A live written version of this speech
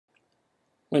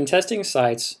When testing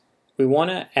sites, we want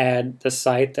to add the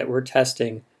site that we're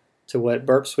testing to what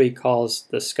Burp-Suite calls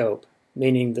the scope,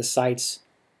 meaning the sites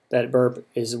that Burp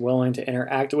is willing to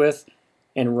interact with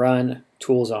and run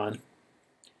tools on.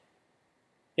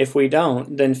 If we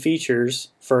don't, then features,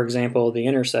 for example the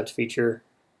intercept feature,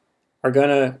 are going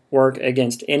to work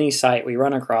against any site we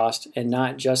run across and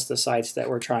not just the sites that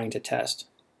we're trying to test.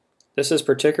 This is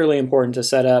particularly important to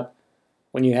set up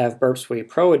when you have Burp-Suite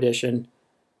Pro Edition,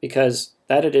 because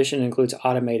that edition includes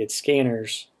automated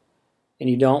scanners, and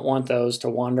you don't want those to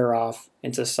wander off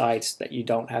into sites that you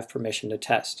don't have permission to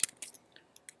test.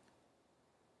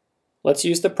 Let's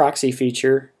use the proxy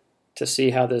feature to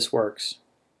see how this works.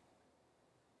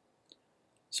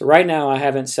 So right now I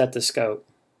haven't set the scope.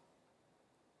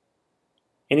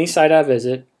 Any site I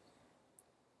visit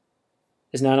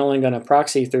is not only going to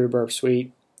proxy through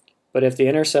Burp-Suite, but if the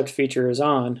intercept feature is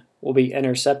on, will be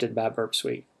intercepted by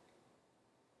Burp-Suite.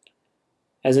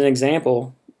 As an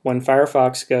example, when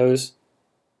Firefox goes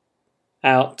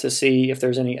out to see if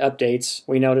there's any updates,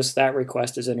 we notice that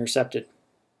request is intercepted.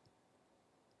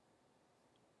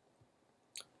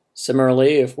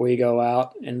 Similarly, if we go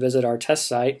out and visit our test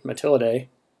site, Matilde,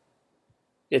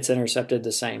 it's intercepted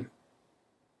the same.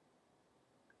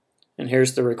 And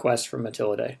here's the request from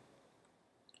Matilde.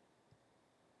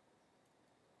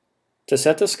 To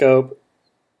set the scope,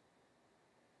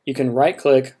 you can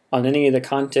right-click on any of the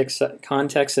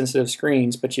context-sensitive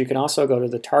screens, but you can also go to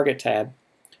the Target tab,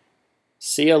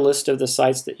 see a list of the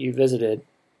sites that you visited,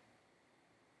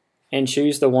 and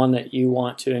choose the one that you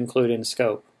want to include in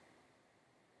scope.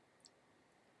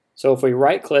 So if we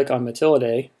right-click on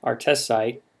Matilde, our test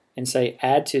site, and say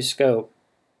Add to Scope,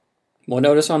 we'll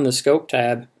notice on the Scope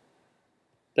tab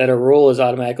that a rule is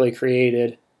automatically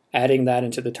created, adding that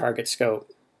into the target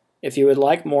scope. If you would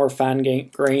like more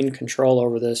fine-grained control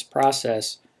over this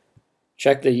process,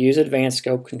 check the Use Advanced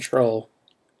Scope Control.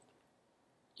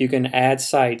 You can add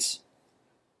sites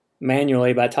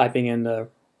manually by typing in the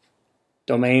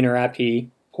domain or IP,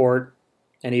 port,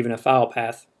 and even a file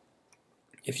path.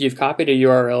 If you've copied a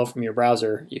URL from your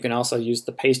browser, you can also use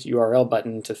the Paste URL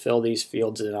button to fill these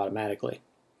fields in automatically.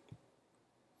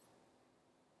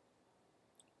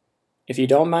 If you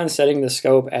don't mind setting the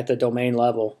scope at the domain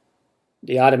level,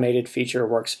 the automated feature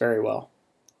works very well.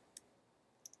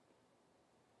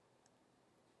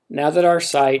 Now that our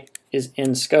site is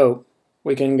in scope,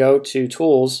 we can go to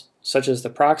tools such as the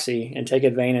proxy and take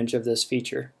advantage of this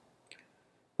feature.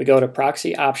 We go to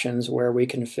Proxy Options, where we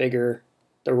configure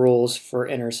the rules for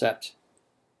intercept.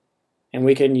 And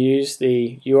we can use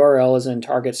the URL as in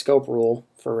target scope rule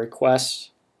for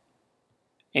requests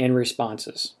and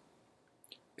responses.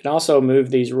 You can also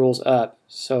move these rules up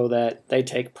so that they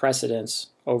take precedence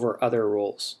over other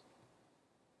rules.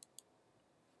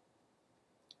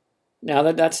 Now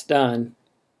that that's done,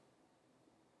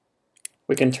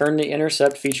 we can turn the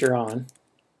intercept feature on.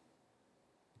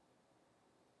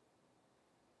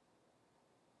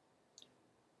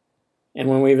 And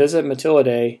when we visit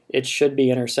Matilde, it should be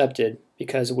intercepted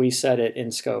because we set it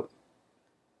in scope.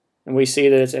 And we see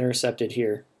that it's intercepted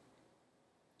here.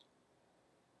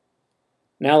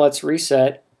 Now let's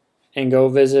reset and go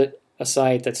visit a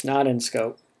site that's not in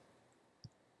scope.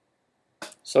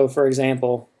 So for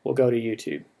example, we'll go to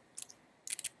YouTube.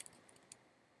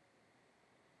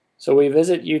 So we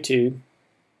visit YouTube,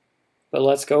 but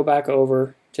let's go back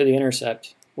over to the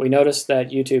intercept. We notice that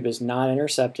YouTube is not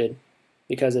intercepted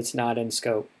because it's not in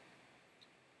scope.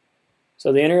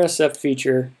 So the intercept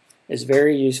feature is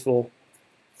very useful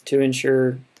to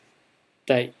ensure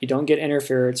that you don't get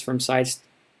interference from sites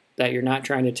that you're not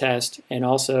trying to test, and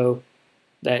also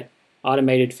that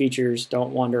automated features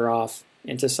don't wander off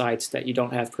into sites that you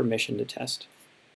don't have permission to test.